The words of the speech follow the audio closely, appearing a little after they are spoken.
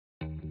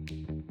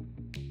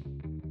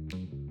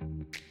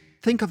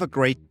Think of a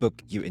great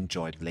book you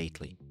enjoyed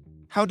lately.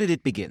 How did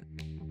it begin?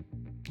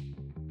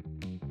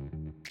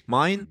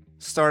 Mine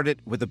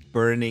started with a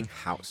burning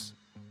house.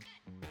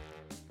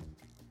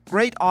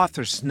 Great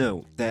authors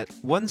know that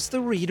once the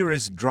reader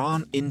is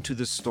drawn into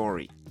the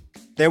story,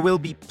 there will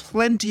be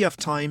plenty of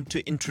time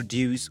to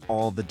introduce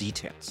all the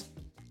details.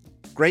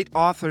 Great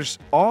authors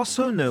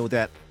also know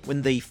that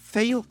when they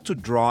fail to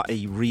draw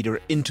a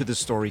reader into the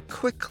story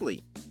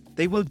quickly,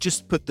 they will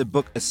just put the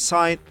book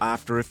aside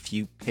after a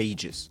few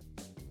pages.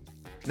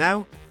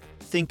 Now,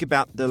 think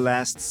about the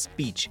last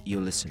speech you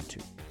listened to,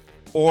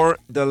 or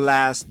the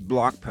last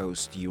blog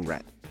post you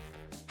read.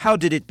 How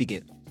did it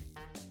begin?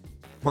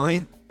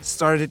 Mine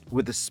started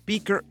with the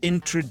speaker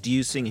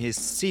introducing his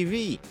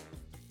CV,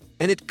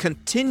 and it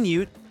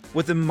continued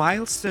with the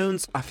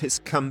milestones of his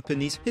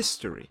company's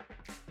history.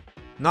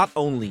 Not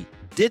only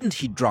didn't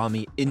he draw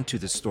me into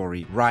the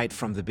story right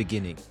from the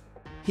beginning,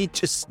 he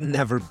just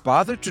never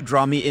bothered to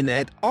draw me in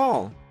at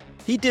all.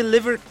 He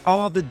delivered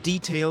all the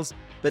details,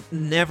 but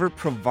never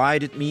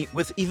provided me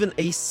with even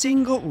a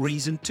single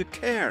reason to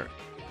care.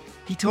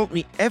 He told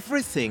me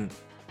everything,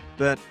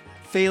 but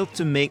failed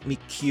to make me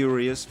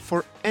curious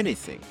for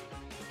anything.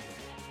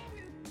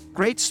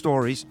 Great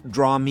stories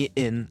draw me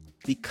in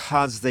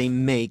because they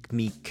make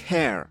me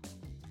care.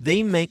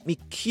 They make me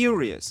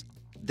curious.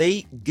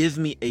 They give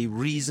me a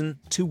reason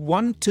to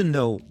want to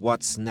know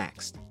what's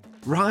next,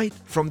 right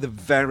from the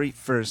very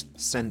first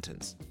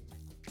sentence.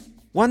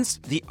 Once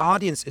the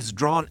audience is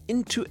drawn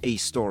into a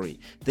story,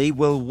 they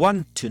will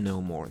want to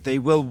know more. They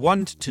will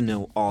want to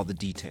know all the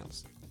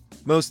details.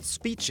 Most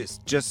speeches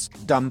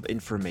just dump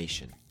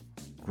information.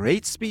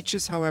 Great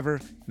speeches,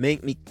 however,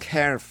 make me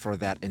care for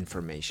that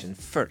information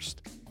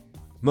first.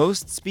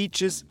 Most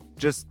speeches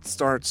just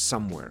start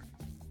somewhere.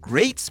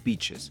 Great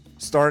speeches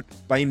start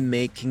by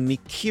making me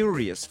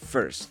curious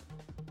first.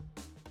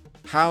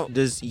 How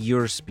does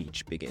your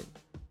speech begin?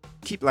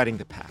 Keep lighting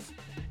the path.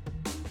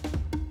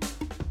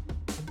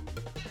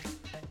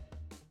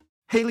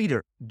 Hey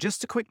leader,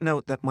 just a quick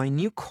note that my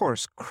new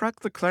course, Crack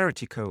the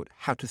Clarity Code,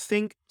 How to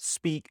Think,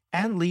 Speak,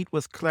 and Lead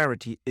with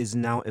Clarity is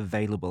now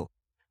available.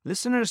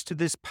 Listeners to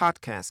this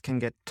podcast can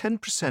get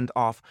 10%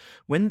 off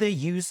when they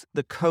use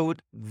the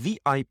code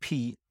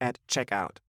VIP at checkout.